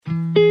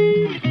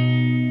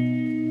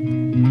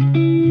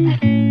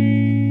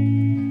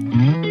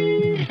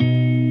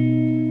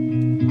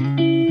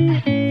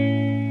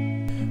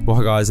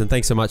guys, and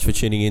thanks so much for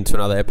tuning in to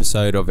another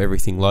episode of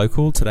Everything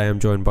Local. Today I'm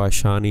joined by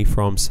Shani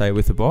from Say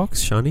With The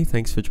Box. Shani,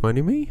 thanks for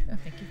joining me.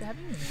 Thank you for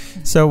having me.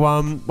 So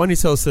why don't you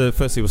tell us,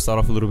 firstly we'll start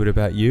off a little bit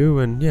about you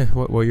and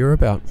what you're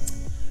about.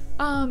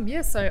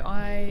 So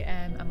I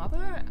am a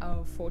mother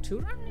of 4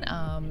 children,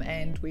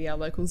 and we are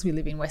locals. We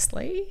live in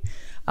Westlea.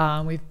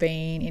 We've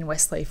been in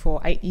Westlea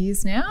for 8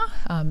 years now.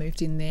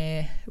 Moved in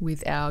there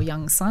with our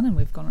young son, and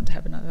we've gone on to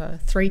have another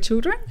 3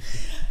 children.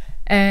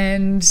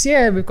 And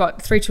we've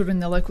got 3 children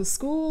in the local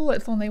school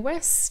at Thornley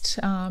West,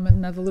 and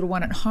another little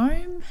one at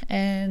home.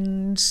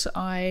 And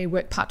I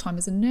work part-time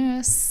as a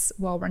nurse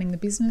while running the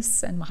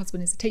business, and my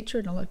husband is a teacher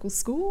at a local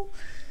school.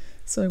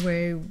 So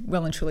we're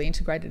well and truly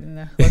integrated in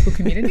the local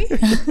community.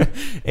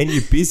 And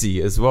you're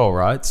busy as well,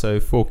 right? So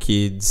 4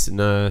 kids,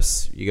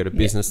 nurse, you got a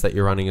business that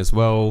you're running as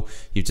well.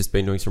 You've just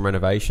been doing some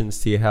renovations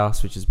to your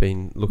house, which has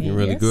been looking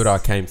really good. I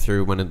came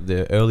through when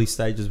the early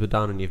stages were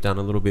done, and you've done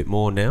a little bit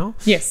more now.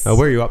 Yes.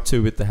 Where are you up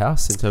to with the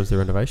house in terms of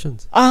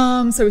renovations?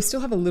 So we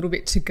still have a little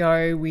bit to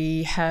go.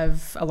 We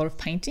have a lot of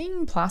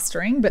painting,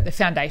 plastering, but the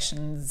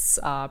foundations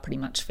are pretty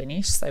much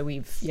finished. So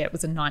it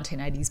was a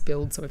 1980s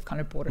build, so we've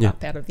kind of brought it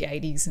up out of the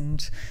 80s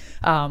and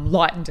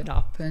lightened it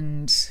up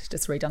and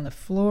just redone the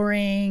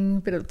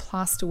flooring, bit of the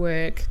plaster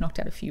work, knocked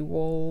out a few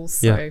walls.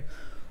 So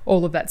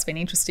all of that's been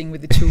interesting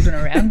with the children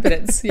around, but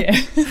it's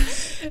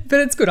but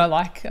it's good.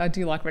 I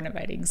do like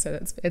renovating, so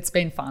it's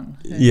been fun.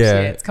 And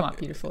it's come up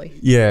beautifully.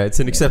 Yeah,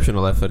 it's an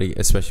exceptional effort,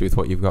 especially with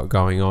what you've got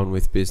going on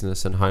with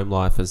business and home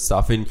life and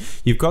stuff. And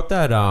you've got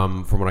that,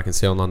 from what I can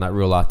see online, that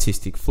real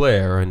artistic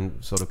flair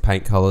and sort of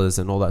paint colours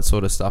and all that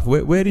sort of stuff.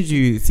 Where did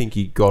you think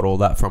you got all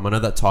that from? I know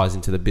that ties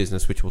into the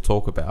business, which we'll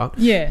talk about.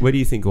 Yeah. Where do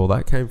you think all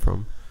that came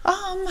from?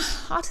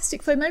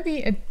 Artistic flair, maybe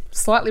it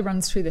slightly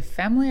runs through the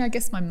family. I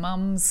guess my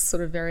mum's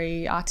sort of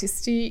very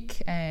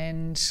artistic,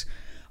 and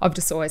I've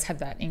just always had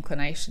that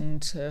inclination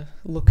to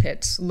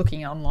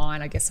looking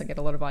online. I guess I get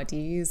a lot of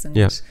ideas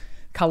and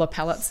colour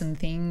palettes and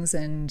things,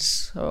 and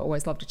I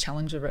always loved a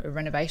challenge of a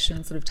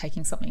renovation, sort of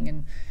taking something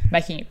and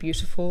making it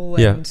beautiful.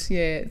 And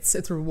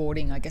it's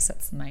rewarding. I guess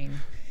that's the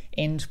main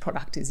end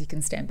product, is you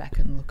can stand back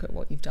and look at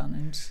what you've done,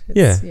 and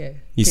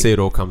you see it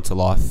all come to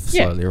life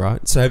slowly,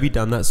 right? So have you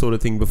done that sort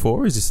of thing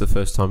before, or is this the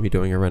first time you're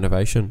doing a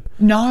renovation?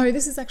 No,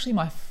 this is actually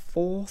my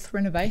 4th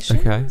renovation.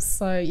 Okay.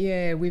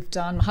 So we've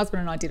done, my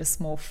husband and I did a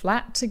small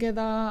flat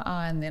together,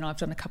 and then I've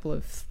done a couple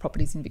of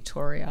properties in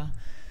Victoria.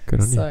 Good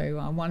on you.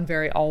 So one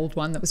very old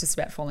one that was just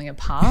about falling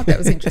apart. That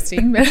was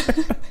interesting,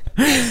 but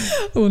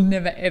we'll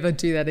never ever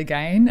do that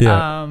again.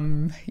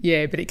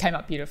 But it came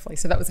up beautifully.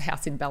 So that was a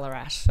house in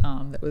Ballarat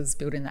that was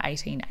built in the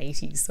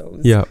 1880s. So it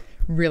was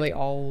really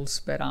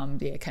old, but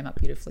it came up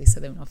beautifully. So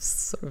then I've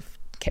sort of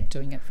kept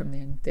doing it from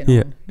then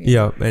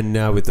on. And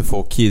now with the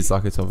 4 kids,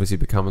 like, it's obviously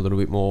become a little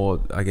bit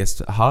more, I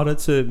guess, harder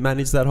to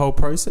manage that whole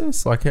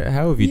process. Like,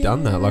 how have you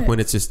done that? Like, when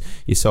it's just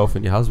yourself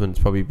and your husband,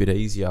 it's probably a bit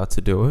easier to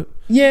do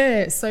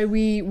it. So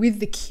with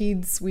the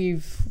kids, we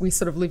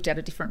sort of lived out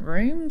of different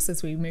rooms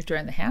as we moved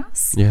around the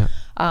house.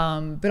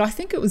 But I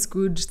think it was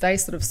good. They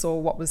sort of saw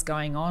what was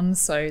going on,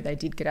 so they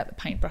did get out the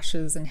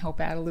paintbrushes and help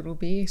out a little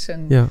bit.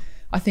 And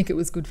I think it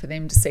was good for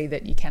them to see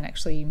that you can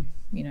actually,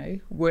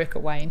 work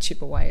away and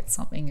chip away at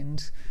something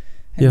and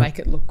make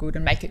it look good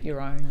and make it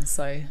your own.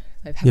 So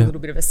they've had a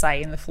little bit of a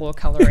say in the floor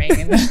colouring.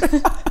 And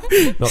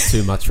not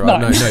too much, right?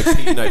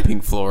 No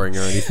pink flooring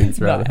or anything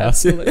throughout the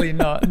house. Absolutely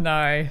not,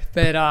 no.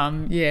 But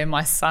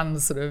my son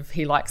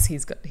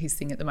he's got his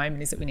thing at the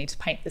moment is that we need to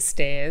paint the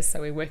stairs.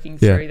 So we're working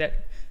through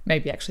that.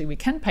 Maybe actually we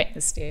can paint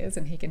the stairs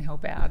and he can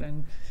help out,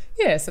 and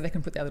so they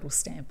can put their little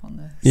stamp on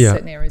the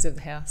certain areas of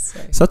the house. So.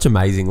 Such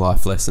amazing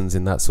life lessons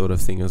in that sort of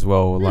thing as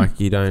well. Like,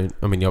 you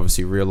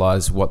obviously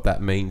realise what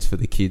that means for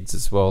the kids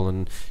as well,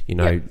 and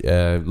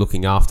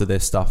looking after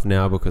their stuff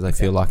now, because I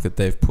feel like that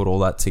they've put all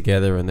that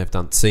together and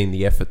they've seen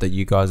the effort that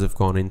you guys have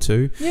gone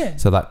into.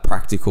 So that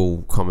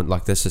practical comment,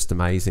 like, that's just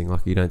amazing.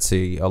 Like, you don't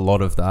see a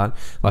lot of that.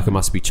 Like, it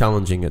must be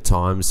challenging at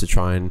times to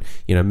try and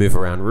move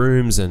around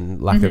rooms,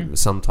 and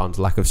sometimes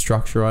lack of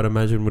structure, I'd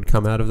imagine, would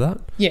come out of that.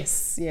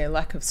 Yes,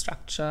 lack of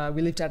structure.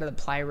 We lived out of the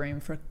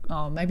playroom for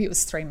maybe it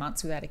was 3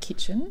 months without a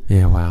kitchen.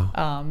 Yeah, wow.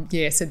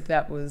 So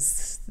it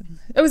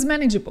was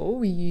manageable.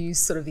 We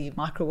used sort of the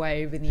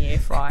microwave and the air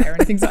fryer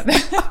and things like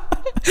that.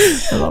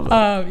 I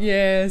love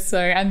it. So,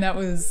 and that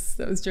was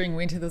during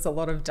winter. There's a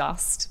lot of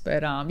dust,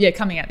 but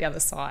coming out the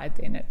other side,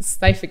 then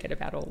they forget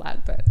about all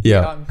that. But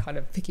I'm kind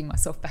of picking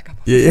myself back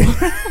up.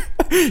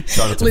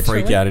 Trying not to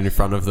freak out in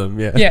front of them.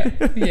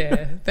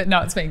 But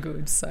no, it's been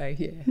good. So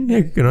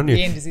good on you.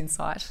 The end is in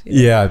sight.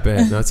 I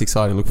bet. No, it's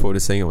exciting. Look forward to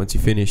seeing it once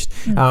you're finished.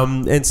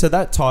 And so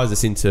that ties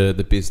us into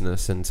the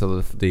business and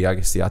to the I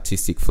guess the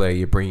artistic flair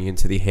you're bringing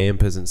into the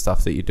hampers and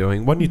stuff that you're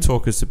doing. Why don't you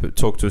talk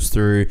to us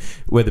through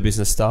where the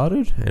business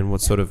started and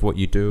what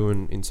you do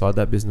inside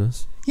that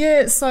business?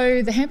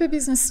 So the hamper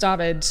business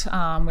started,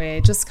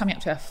 we're just coming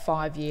up to our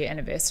 5-year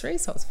anniversary,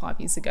 so it was 5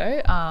 years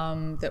ago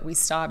that we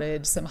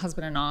started. So my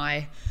husband and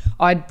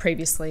I'd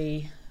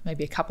previously,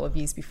 maybe a couple of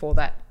years before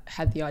that,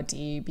 had the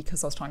idea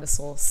because I was trying to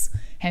source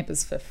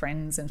hampers for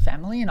friends and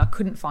family, and I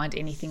couldn't find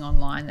anything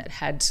online that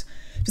had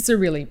just a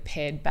really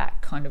pared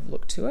back kind of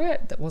look to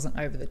it that wasn't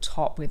over the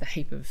top with a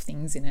heap of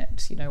things in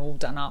it, all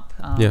done up.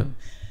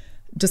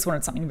 Just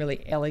wanted something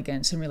really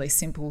elegant and really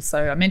simple.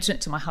 So I mentioned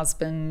it to my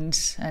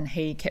husband, and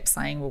he kept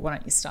saying, well, why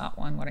don't you start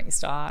one? Why don't you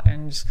start?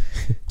 And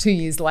 2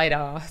 years later,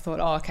 I thought,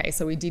 oh, okay.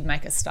 So we did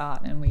make a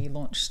start, and we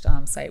launched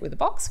Say It With a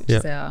Box, which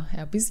is our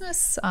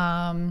business.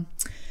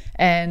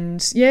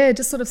 And yeah,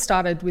 just sort of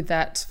started with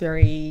that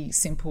very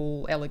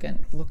simple,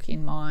 elegant look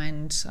in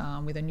mind,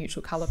 with a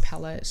neutral colour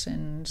palette,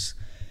 and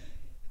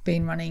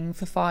been running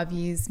for 5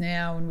 years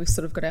now, and we've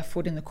sort of got our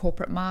foot in the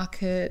corporate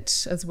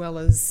market, as well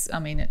as,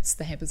 it's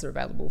the hampers are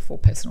available for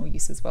personal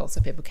use as well, so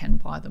people can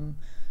buy them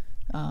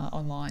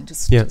online,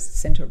 just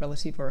send to a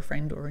relative or a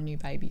friend or a new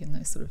baby and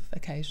those sort of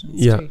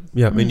occasions too.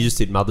 I mean, you just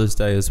did Mother's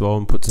Day as well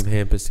and put some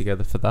hampers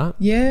together for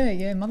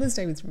that. Mother's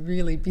Day was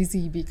really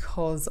busy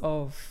because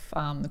of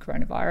the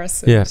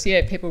coronavirus,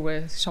 and people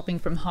were shopping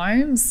from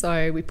home,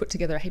 so we put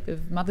together a heap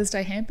of Mother's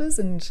Day hampers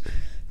and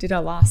did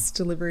our last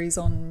deliveries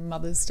on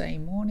Mother's Day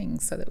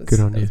morning, so that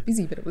was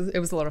busy, but it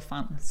was a lot of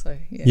fun. So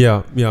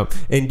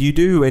And do you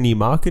do any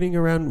marketing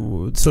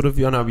around sort of?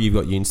 I know you've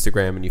got your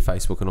Instagram and your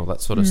Facebook and all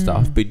that sort of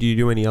stuff, but do you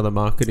do any other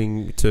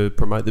marketing to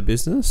promote the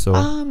business? Or?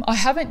 I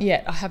haven't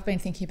yet. I have been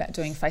thinking about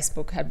doing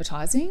Facebook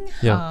advertising,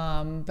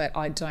 but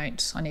I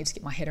don't. I need to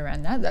get my head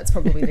around that. That's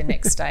probably the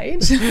next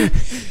stage.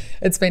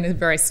 It's been a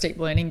very steep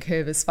learning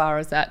curve as far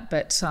as that,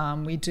 but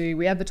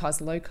we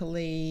advertise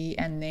locally,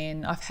 and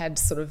then I've had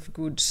sort of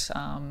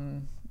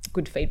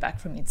good feedback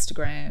from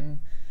Instagram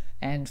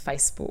and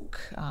Facebook,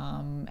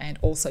 and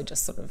also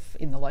just sort of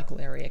in the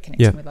local area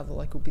connecting with other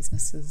local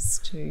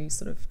businesses to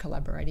sort of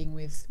collaborating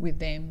with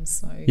them.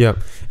 So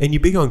and you're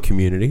big on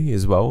community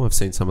as well. I've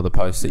seen some of the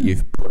posts that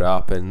you've put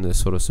up and the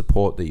sort of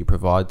support that you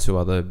provide to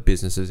other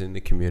businesses in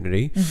the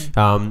community.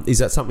 Is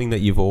that something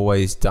that you've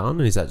always done,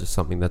 and is that just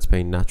something that's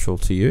been natural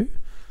to you?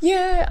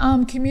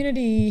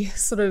 Community,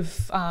 sort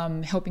of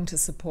helping to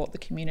support the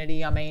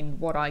community. I mean,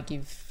 what I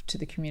give to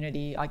the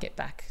community, I get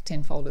back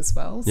tenfold as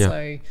well.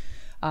 So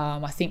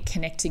I think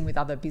connecting with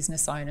other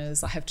business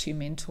owners, I have 2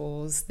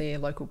 mentors. They're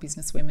local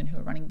business women who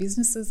are running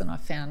businesses, and I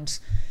found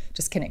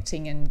just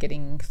connecting and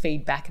getting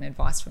feedback and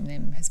advice from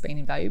them has been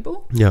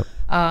invaluable.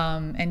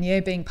 And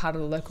being part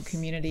of the local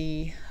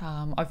community,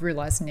 I've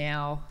realised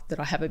now that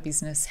I have a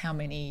business, how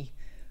many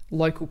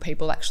local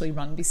people actually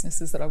run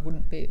businesses that I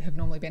wouldn't have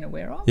normally been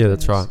aware of.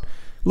 That's right.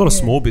 A lot of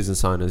small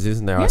business owners,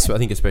 isn't there? I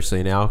think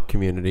especially in our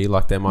community,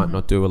 like they might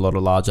not do a lot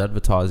of large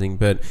advertising,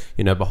 but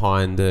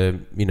behind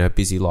the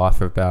busy life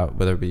about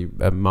whether it be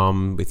a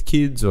mum with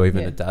kids or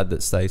even a dad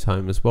that stays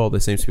home as well, there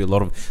seems to be a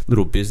lot of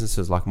little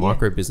businesses, like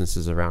micro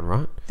businesses around,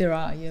 right? There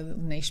are little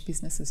niche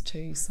businesses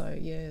too. So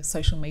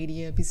social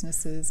media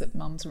businesses that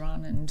mums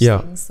run and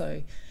things.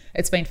 So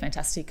it's been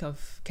fantastic.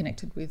 I've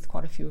connected with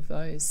quite a few of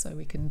those, so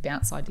we can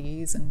bounce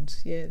ideas, and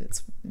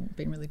it's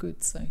been really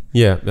good. So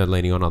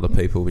leaning on other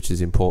people, which is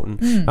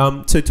important.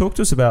 So talk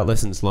to us about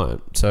lessons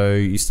learned. So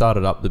you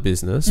started up the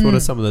business. What are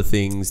some of the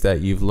things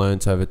that you've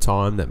learned over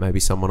time that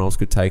maybe someone else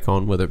could take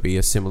on, whether it be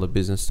a similar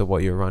business to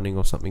what you're running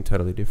or something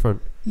totally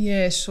different?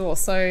 Yeah, sure.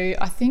 So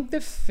I think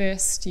the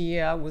first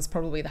year was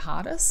probably the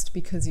hardest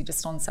because you're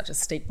just on such a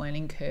steep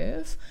learning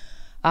curve.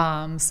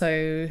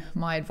 So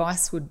my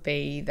advice would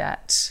be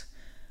that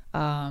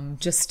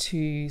just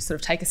to sort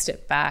of take a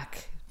step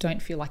back,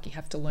 don't feel like you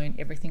have to learn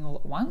everything all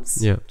at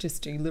once.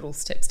 Just do little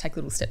steps, take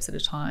little steps at a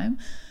time,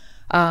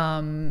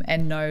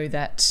 and know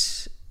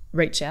that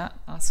reach out,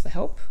 ask for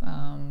help,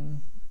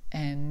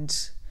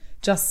 and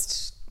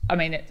just,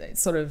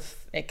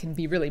 it can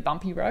be really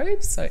bumpy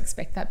road, so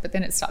expect that, but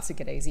then it starts to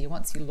get easier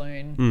once you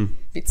learn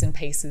bits and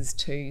pieces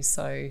too.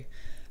 So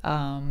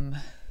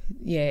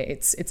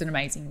it's an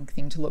amazing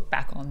thing to look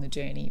back on the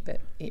journey,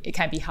 but it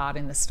can be hard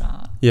in the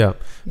start. I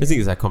think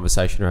it's that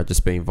conversation around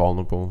just being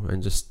vulnerable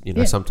and just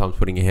sometimes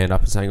putting your hand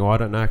up and saying, I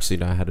don't actually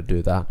know how to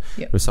do that.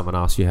 If someone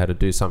asks you how to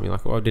do something,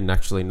 like, I didn't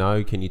actually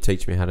know, can you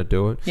teach me how to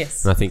do it?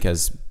 And I think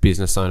as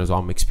business owners,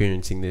 I'm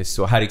experiencing this,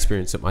 or had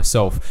experienced it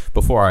myself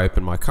before I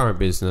opened my current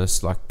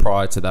business. Like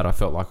prior to that, I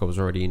felt like I was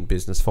already in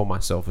business for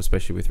myself,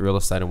 especially with real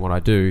estate and what I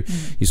do.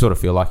 You sort of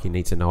feel like you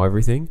need to know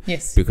everything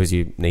because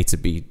you need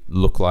to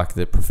look like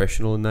the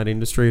professional in that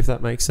industry, if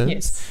that makes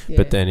sense.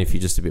 But then if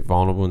you're just a bit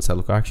vulnerable and say,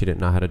 look, I actually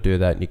didn't know how to do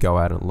that, and you go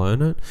out and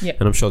learn it.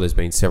 And I'm sure there's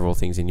been several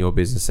things in your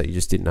business that you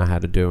just didn't know how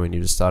to do and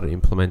you just started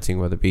implementing,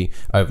 whether it be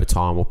over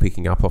time or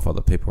picking up off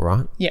other people,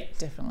 right?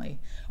 Definitely.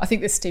 I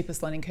think the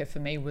steepest learning curve for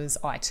me was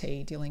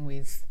IT, dealing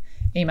with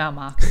email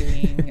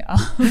marketing,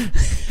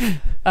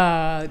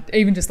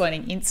 even just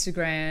learning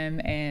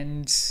Instagram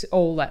and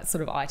all that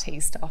sort of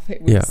IT stuff.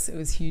 It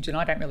was huge, and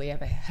I don't really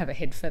have a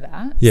head for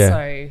that.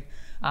 So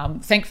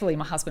thankfully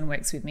my husband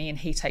works with me and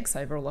he takes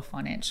over all the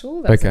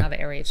financial. That's another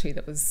area too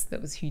that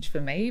was huge for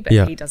me, but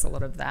he does a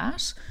lot of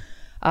that.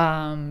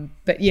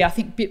 But I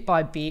think bit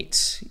by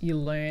bit you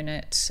learn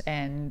it,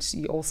 and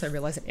you also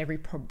realize that every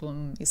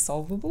problem is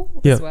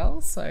solvable as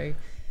well. So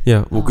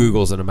Yeah, well,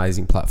 Google's an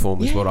amazing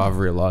platform, is Yeah. what I've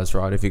realised,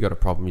 right? If you've got a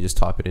problem, you just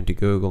type it into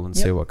Google and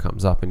see what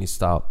comes up, and you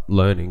start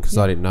learning, because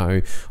I didn't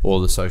know all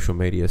the social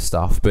media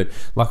stuff. But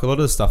like a lot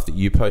of the stuff that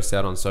you post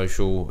out on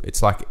social,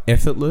 it's like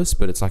effortless,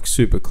 but it's like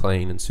super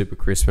clean and super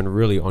crisp and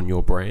really on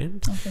your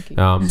brand. Oh, thank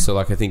you. So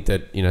like I think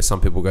that, you know, some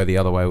people go the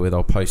other way where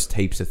they'll post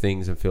heaps of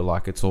things and feel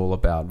like it's all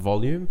about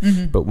volume.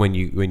 But when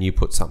you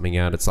put something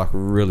out, it's like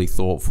really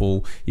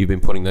thoughtful. You've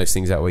been putting those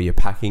things out where you're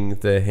packing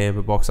the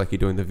hamper box, like you're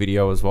doing the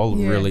video as well.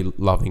 Yeah. Really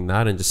loving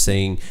that, and just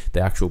seeing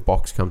the actual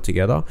box come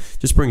together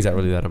just brings out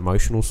really that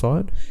emotional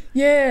side.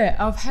 Yeah,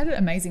 I've had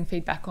amazing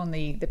feedback on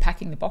the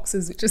packing the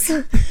boxes, which is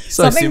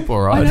So simple,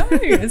 right? I know,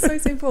 it's so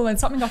simple, and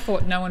something I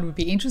thought no one would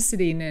be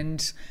interested in.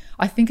 And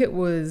I think it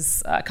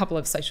was a couple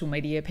of social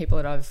media people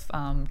that I've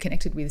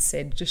connected with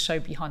said just show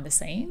behind the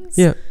scenes.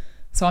 Yeah.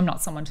 So I'm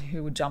not someone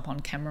who would jump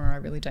on camera. I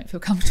really don't feel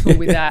comfortable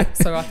with that.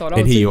 So I thought,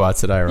 And here you are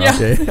today, right?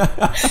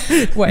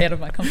 Yeah. Way out of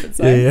my comfort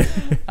zone.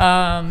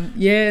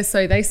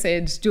 So they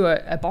said do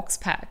a box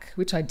pack,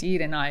 which I did,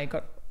 and I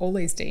got all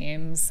these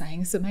DMs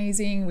saying it's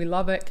amazing, we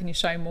love it, can you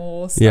show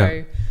more?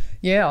 So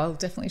I'll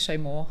definitely show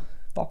more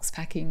box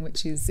packing,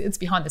 which is, it's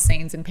behind the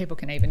scenes, and people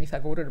can, even if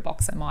they've ordered a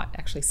box, they might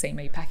actually see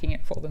me packing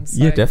it for them.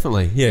 So, Yeah,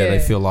 definitely. Yeah, they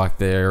feel like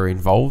they're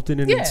involved in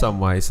it in some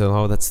way.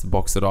 So, that's the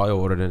box that I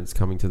ordered, and it's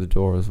coming to the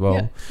door as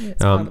well.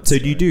 It's part of the so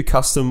do you do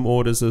custom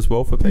orders as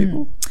well for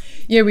people?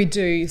 Yeah, we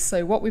do.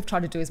 So what we've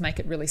tried to do is make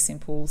it really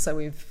simple. So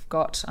we've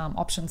got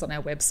options on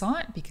our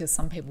website, because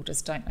some people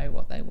just don't know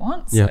what they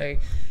want. So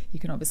you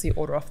can obviously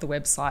order off the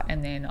website,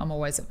 and then I'm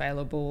always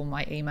available.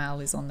 My email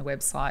is on the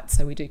website.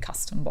 So we do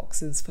custom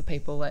boxes for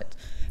people that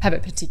have a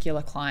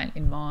particular client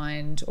in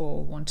mind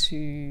or want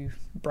to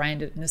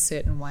brand it in a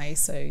certain way.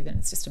 So then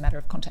it's just a matter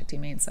of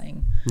contacting me and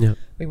saying,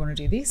 we want to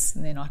do this,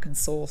 and then I can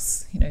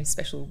source,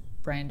 special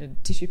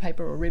branded tissue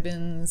paper or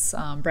ribbons,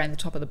 brand the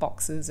top of the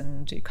boxes,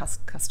 and do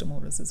custom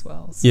orders as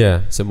well.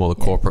 So, so more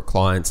the corporate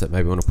clients that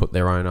maybe want to put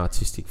their own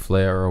artistic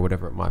flair or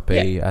whatever it might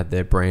be, add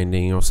their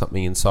branding or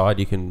something inside,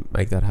 you can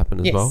make that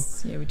happen as well.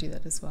 Yeah, we do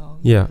that as well.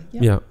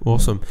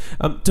 Awesome.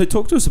 So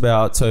talk to us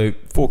about,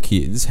 4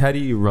 kids, how do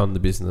you run the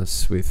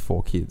business with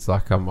 4 kids?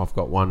 Like I've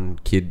got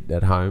 1 kid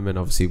at home, and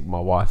obviously my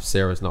wife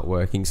Sarah's not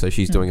working, so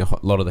she's doing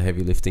a lot of the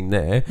heavy lifting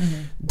there.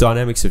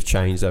 Dynamics have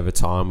changed over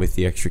time with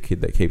the extra kid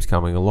that keeps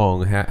coming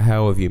along.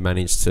 How have you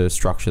managed to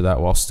structure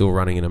that while still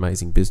running an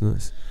amazing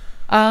business?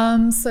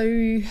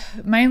 So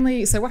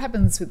what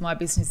happens with my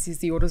business is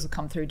the orders will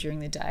come through during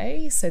the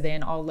day. So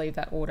then I'll leave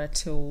that order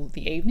till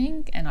the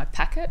evening, and I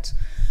pack it.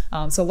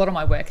 So a lot of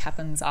my work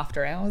happens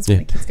after hours when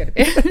the kids go to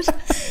bed.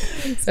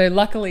 So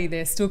luckily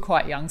they're still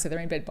quite young, so they're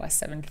in bed by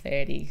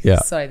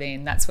 7:30. So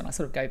then that's when I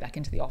sort of go back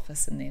into the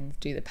office and then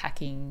do the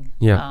packing.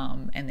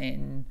 And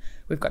then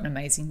we've got an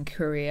amazing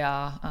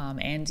courier,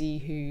 Andy,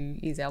 who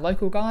is our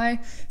local guy.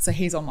 So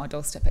he's on my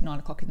doorstep at 9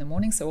 o'clock in the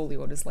morning. So all the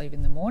orders leave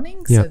in the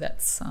morning. So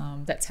that's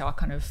how I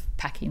kind of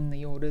pack in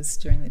the orders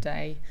during the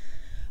day.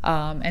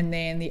 And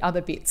then the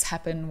other bits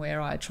happen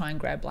where I try and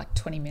grab like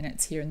 20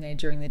 minutes here and there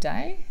during the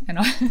day, and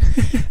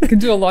I can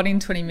do a lot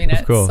in 20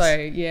 minutes. So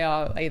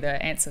I'll either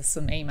answer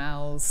some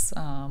emails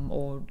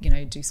or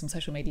do some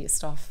social media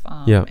stuff,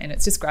 and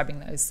it's just grabbing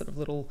those sort of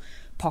little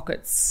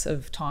pockets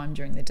of time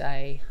during the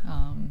day.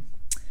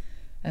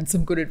 And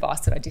some good advice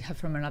that I did have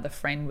from another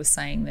friend was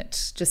saying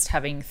that just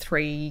having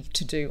 3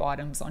 to-do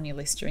items on your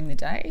list during the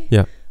day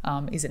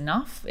is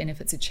enough, and if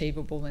it's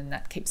achievable, then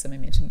that keeps the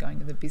momentum going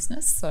to the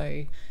business.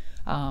 So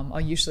I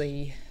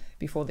usually,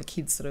 before the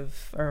kids sort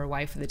of are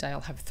away for the day,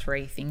 I'll have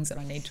 3 things that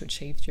I need to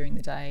achieve during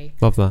the day.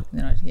 Love that. And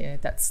then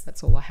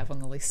that's all I have on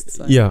the list.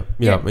 So,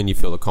 and you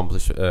feel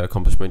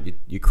accomplishment.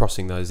 You're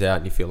crossing those out,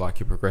 and you feel like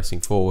you're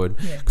progressing forward.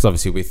 Because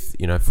obviously, with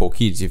 4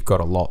 kids, you've got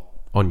a lot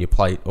on your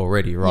plate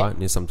already, right?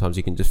 And sometimes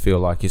you can just feel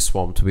like you're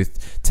swamped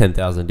with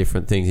 10,000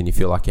 different things, and you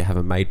feel like you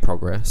haven't made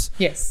progress.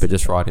 But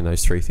just writing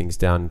those 3 things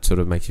down sort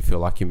of makes you feel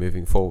like you're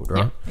moving forward,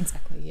 right? Yeah,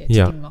 exactly. Ticking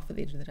them off at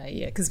the end of the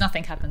day. Because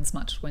nothing happens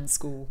much when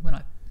school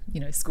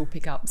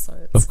pick up, so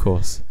it's, of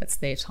course, it's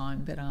their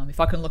time. But if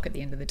I can look at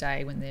the end of the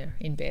day when they're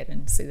in bed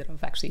and see that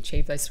I've actually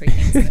achieved those 3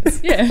 things, then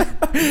it's,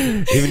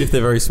 even if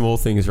they're very small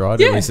things, right?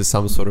 At least there's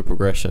some sort of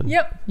progression.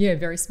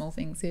 Very small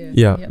things.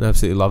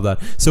 Absolutely love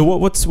that. So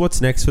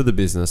what's next for the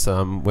business?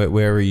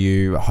 Where are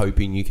you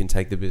hoping you can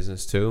take the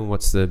business to, and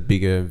what's the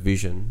bigger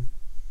vision?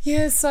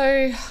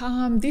 So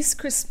this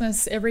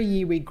Christmas, every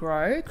year we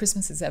grow.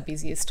 Christmas is our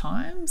busiest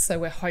time, so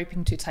we're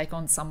hoping to take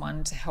on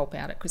someone to help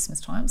out at Christmas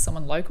time,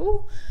 someone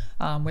local,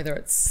 whether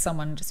it's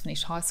someone just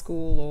finished high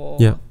school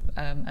or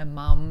a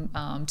mum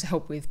to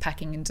help with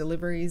packing and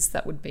deliveries.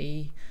 That would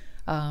be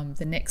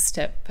the next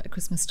step at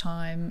Christmas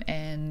time,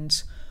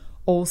 and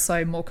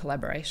also more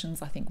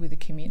collaborations, I think, with the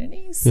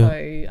community.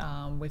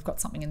 So we've got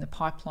something in the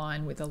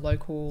pipeline with a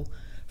local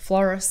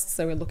florist,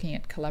 so we're looking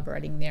at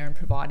collaborating there and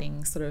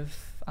providing sort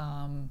of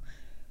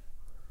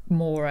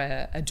more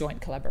a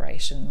joint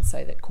collaboration,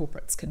 so that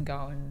corporates can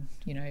go and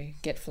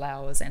get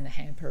flowers and a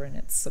hamper, and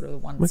it's sort of a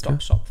one-stop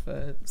shop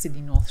for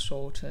Sydney North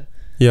Shore to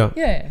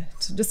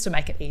just to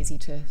make it easy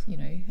to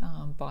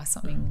buy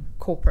something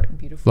corporate and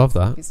beautiful. Love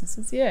that. For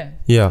businesses.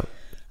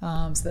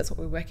 So that's what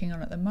we're working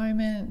on at the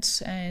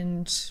moment,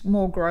 and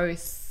more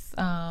growth,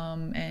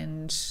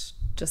 and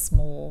just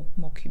more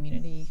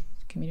community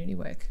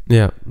work.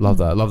 Yeah, love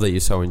that. Love that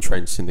you're so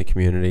entrenched in the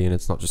community, and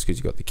it's not just because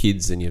you've got the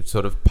kids and you're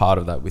sort of part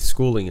of that with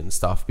schooling and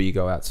stuff, but you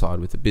go outside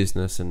with the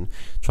business and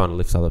trying to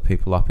lift other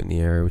people up in the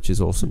area, which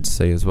is awesome to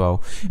see as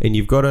well. And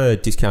you've got a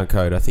discount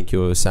code, I think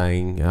you were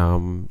saying,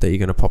 that you're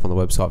going to pop on the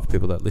website for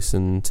people that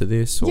listen to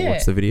this or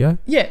watch the video.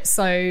 Yeah,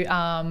 so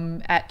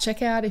at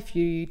checkout, if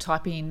you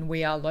type in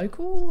 "We Are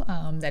Local,"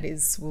 that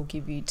is, we'll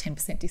give you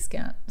 10%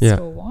 discount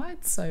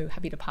store-wide. So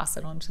happy to pass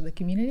it on to the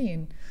community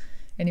and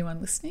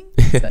anyone listening.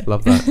 So.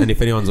 Love that. And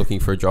if anyone's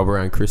looking for a job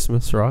around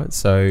Christmas, right?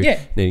 So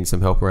needing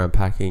some help around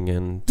packing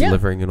and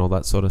delivering and all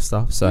that sort of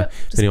stuff. So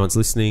if anyone's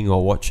listening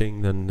or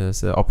watching, then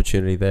there's an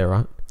opportunity there,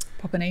 right?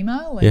 Pop an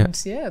email and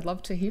I'd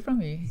love to hear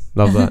from you.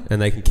 Love that.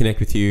 And they can connect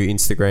with you,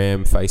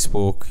 Instagram,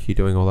 Facebook. You're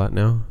doing all that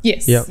now?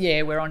 Yes.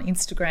 Yeah, we're on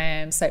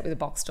Instagram,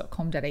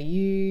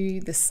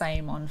 satewithabox.com.au, the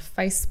same on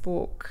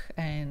Facebook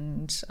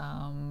and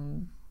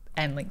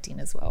LinkedIn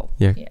as well.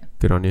 Yeah,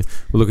 good on you.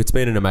 Well, look, it's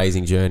been an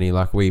amazing journey.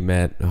 Like, we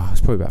met, it's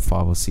probably about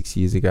 5 or 6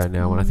 years ago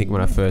now, when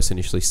I first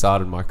initially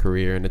started my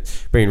career, and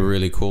it's been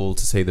really cool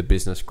to see the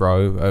business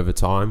grow over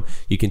time.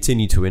 You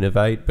continue to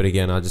innovate, but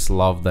again, I just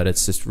love that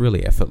it's just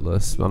really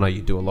effortless. I know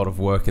you do a lot of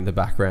work in the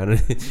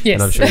background,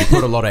 and I'm sure you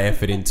put a lot of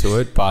effort into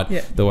it, but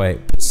the way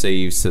it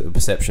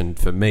perception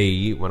for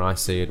me when I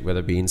see it,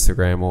 whether it be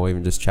Instagram or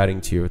even just chatting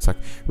to you, it's like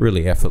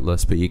really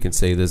effortless, but you can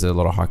see there's a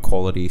lot of high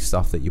quality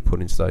stuff that you put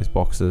into those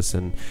boxes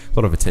and a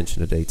lot of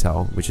attention to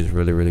detail, which is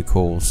really, really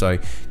cool. So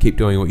keep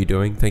doing what you're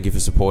doing. Thank you for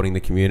supporting the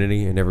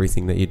community and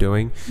everything that you're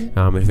doing.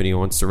 If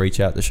anyone wants to reach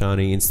out to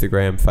Shani,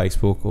 Instagram,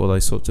 Facebook, all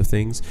those sorts of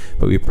things.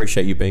 But we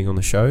appreciate you being on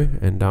the show,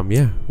 and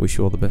wish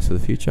you all the best for the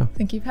future.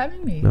 Thank you for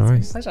having me. No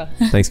worries. It's been a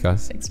pleasure. Thanks,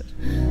 guys. Thanks,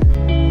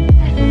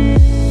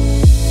 Josh.